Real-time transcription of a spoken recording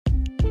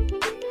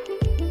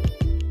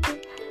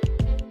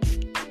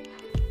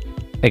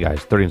Hey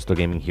guys, 30 and Still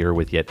Gaming here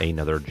with yet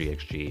another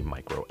GXG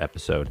micro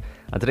episode.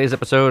 On today's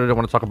episode, I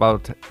want to talk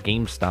about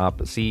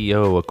GameStop.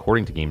 CEO,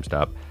 according to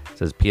GameStop,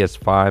 says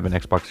PS5 and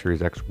Xbox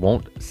Series X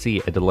won't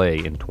see a delay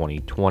in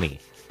 2020.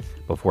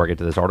 Before I get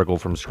to this article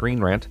from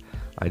Screen Rant,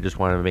 I just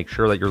want to make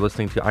sure that you're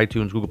listening to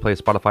iTunes, Google Play,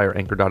 Spotify, or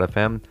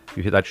Anchor.fm.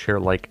 You hit that share,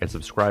 like, and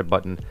subscribe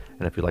button.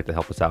 And if you'd like to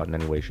help us out in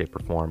any way, shape, or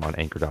form on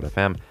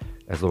Anchor.fm,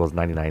 as little as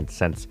 99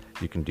 cents,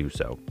 you can do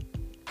so.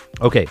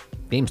 Okay,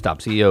 GameStop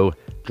CEO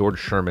George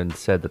Sherman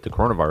said that the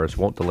coronavirus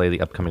won't delay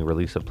the upcoming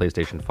release of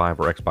PlayStation 5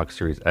 or Xbox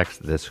Series X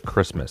this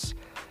Christmas.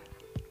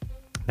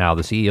 Now,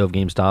 the CEO of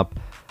GameStop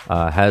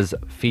has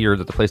feared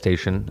that the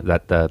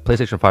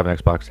PlayStation 5 and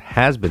Xbox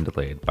has been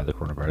delayed by the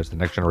coronavirus. The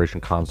next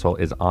generation console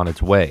is on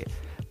its way,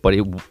 but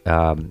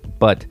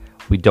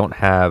we don't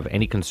have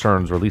any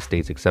concerns release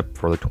dates except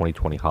for the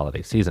 2020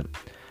 holiday season.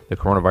 The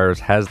coronavirus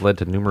has led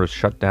to numerous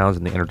shutdowns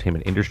in the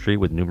entertainment industry,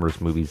 with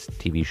numerous movies,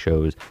 TV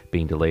shows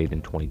being delayed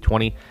in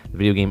 2020. The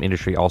video game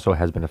industry also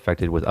has been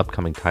affected, with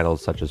upcoming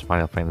titles such as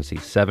Final Fantasy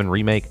VII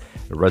Remake,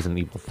 Resident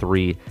Evil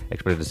 3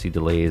 expected to see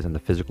delays in the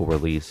physical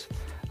release.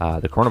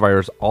 The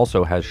coronavirus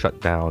also has shut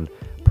down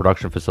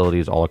production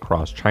facilities all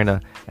across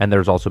China, and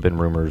there's also been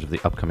rumors of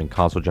the upcoming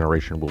console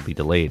generation will be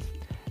delayed,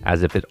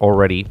 as if it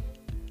already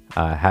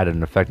had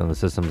an effect on the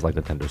systems like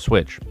Nintendo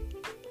Switch.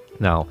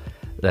 Now,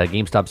 the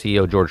GameStop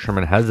CEO George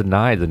Sherman has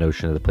denied the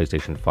notion of the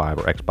PlayStation 5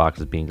 or Xbox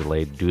is being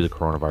delayed due to the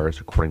coronavirus,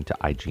 according to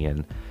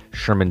IGN.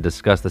 Sherman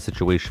discussed the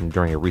situation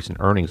during a recent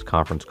earnings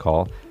conference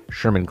call.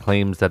 Sherman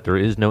claims that there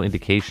is no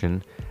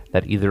indication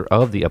that either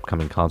of the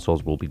upcoming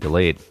consoles will be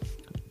delayed.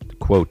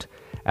 Quote,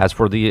 "As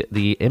for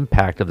the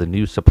impact of the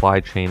new supply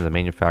chain of the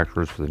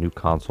manufacturers for the new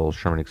consoles,"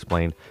 Sherman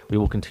explained, "we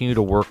will continue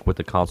to work with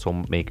the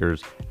console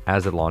makers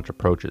as the launch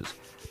approaches.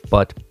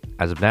 But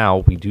as of now,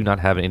 we do not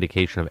have an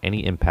indication of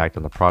any impact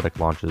on the product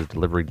launch's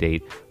delivery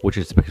date, which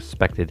is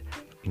expected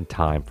in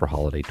time for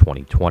holiday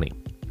 2020.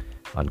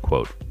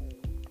 Unquote.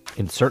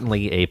 And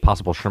certainly a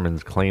possible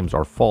Sherman's claims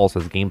are false,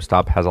 as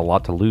GameStop has a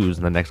lot to lose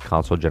and the next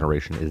console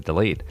generation is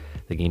delayed.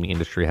 The gaming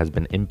industry has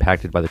been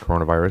impacted by the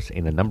coronavirus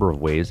in a number of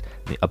ways,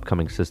 and the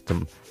upcoming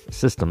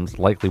systems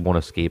likely won't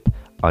escape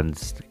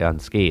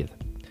unscathed.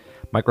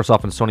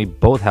 Microsoft and Sony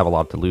both have a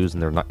lot to lose,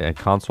 and their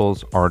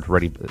consoles aren't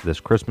ready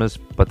this Christmas,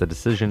 but the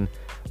decision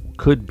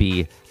could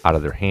be out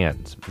of their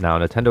hands. Now,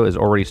 Nintendo is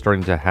already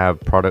starting to have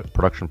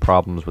production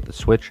problems with the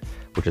Switch,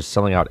 which is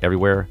selling out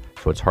everywhere,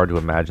 so it's hard to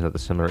imagine that the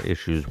similar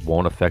issues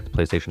won't affect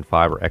PlayStation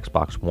 5 or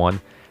Xbox One.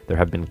 There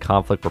have been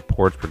conflict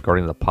reports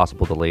regarding the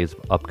possible delays of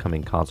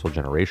upcoming console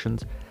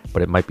generations,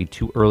 but it might be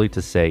too early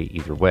to say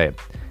either way.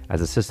 As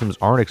the systems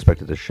aren't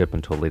expected to ship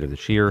until later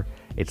this year,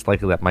 it's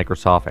likely that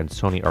Microsoft and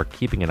Sony are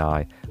keeping an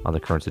eye on the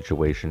current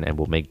situation and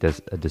will make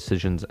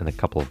decisions in a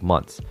couple of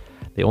months.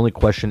 The only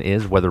question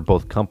is whether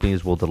both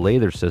companies will delay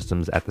their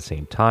systems at the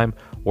same time,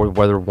 or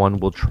whether one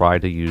will try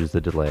to use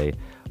the delay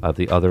of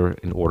the other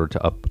in order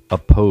to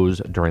oppose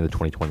during the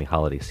 2020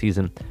 holiday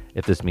season,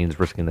 if this means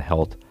risking the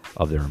health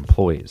of their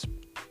employees.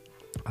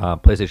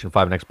 PlayStation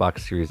 5 and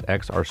Xbox Series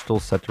X are still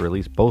set to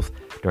release both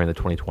during the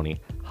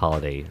 2020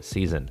 holiday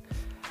season.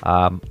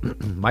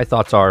 My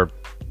thoughts are,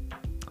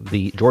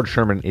 the George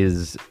Sherman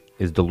is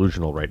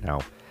delusional right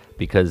now,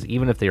 because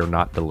even if they are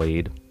not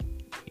delayed,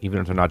 even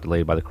if they're not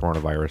delayed by the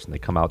coronavirus and they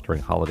come out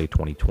during holiday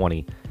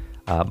 2020,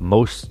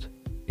 most,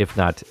 if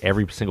not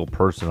every single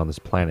person on this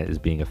planet is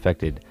being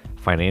affected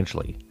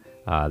financially.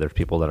 There's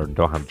people that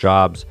don't have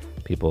jobs,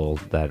 people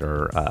that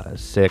are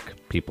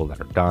sick, people that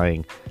are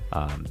dying.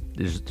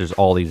 There's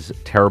all these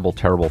terrible,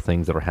 terrible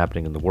things that are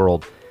happening in the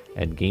world,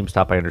 and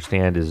GameStop, I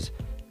understand, is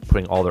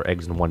putting all their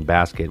eggs in one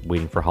basket,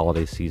 waiting for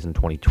holiday season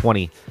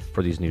 2020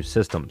 for these new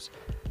systems.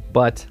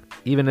 But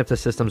even if the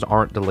systems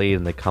aren't delayed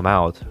and they come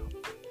out,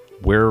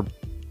 where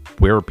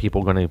are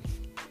people going to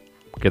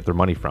get their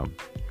money from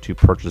to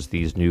purchase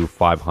these new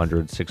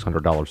 $500,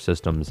 $600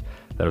 systems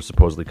that are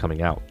supposedly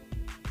coming out?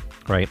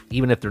 Right?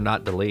 Even if they're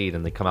not delayed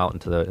and they come out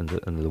into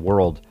the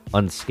world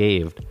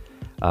unscathed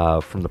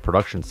from the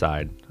production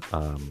side,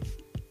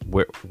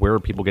 where are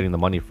people getting the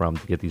money from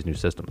to get these new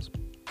systems?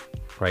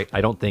 Right?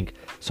 I don't think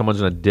someone's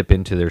going to dip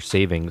into their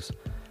savings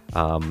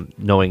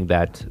knowing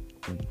that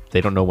they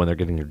don't know when they're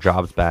getting their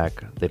jobs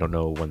back. They don't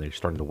know when they're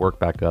starting to work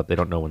back up. They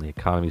don't know when the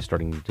economy is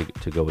starting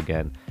to go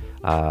again.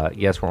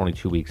 Yes, we're only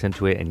 2 weeks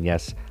into it, and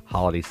yes,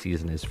 holiday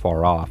season is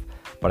far off.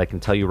 But I can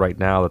tell you right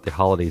now that the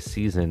holiday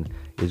season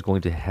is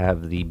going to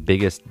have the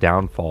biggest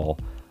downfall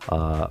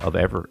of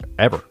ever,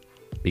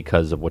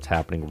 because of what's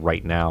happening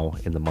right now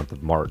in the month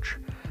of March.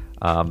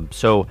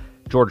 So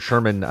George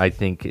Sherman, I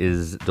think,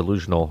 is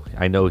delusional.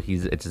 I know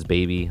it's his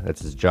baby,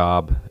 that's his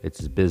job, it's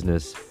his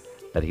business,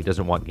 that he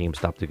doesn't want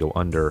GameStop to go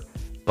under.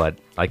 But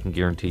I can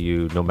guarantee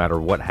you, no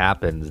matter what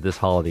happens, this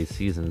holiday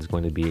season is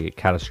going to be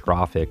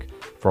catastrophic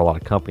for a lot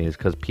of companies,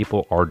 because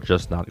people are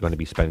just not going to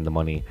be spending the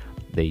money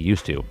they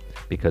used to,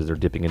 because they're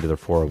dipping into their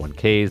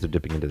 401ks, they're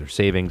dipping into their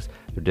savings,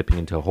 they're dipping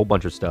into a whole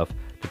bunch of stuff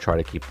to try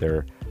to keep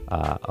their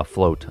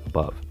afloat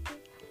above.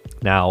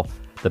 Now,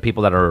 the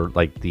people that are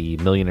like the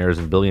millionaires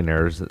and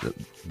billionaires,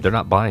 they're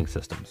not buying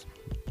systems.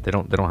 They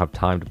don't have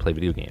time to play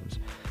video games.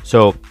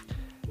 So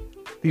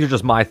these are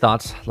just my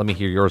thoughts. Let me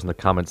hear yours in the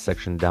comments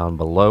section down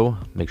below.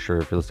 Make sure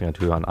if you're listening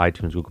to it on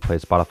iTunes, Google Play,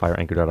 Spotify, or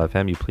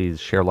Anchor.fm, you please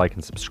share, like,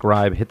 and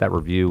subscribe. Hit that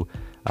review.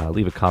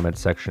 Leave a comment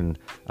section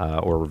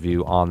or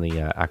review on the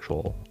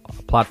actual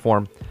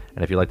platform.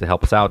 And if you'd like to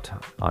help us out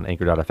on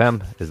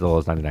Anchor.fm, as low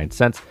as 99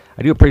 cents.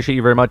 I do appreciate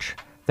you very much.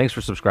 Thanks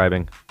for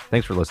subscribing.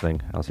 Thanks for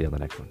listening. I'll see you on the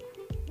next one.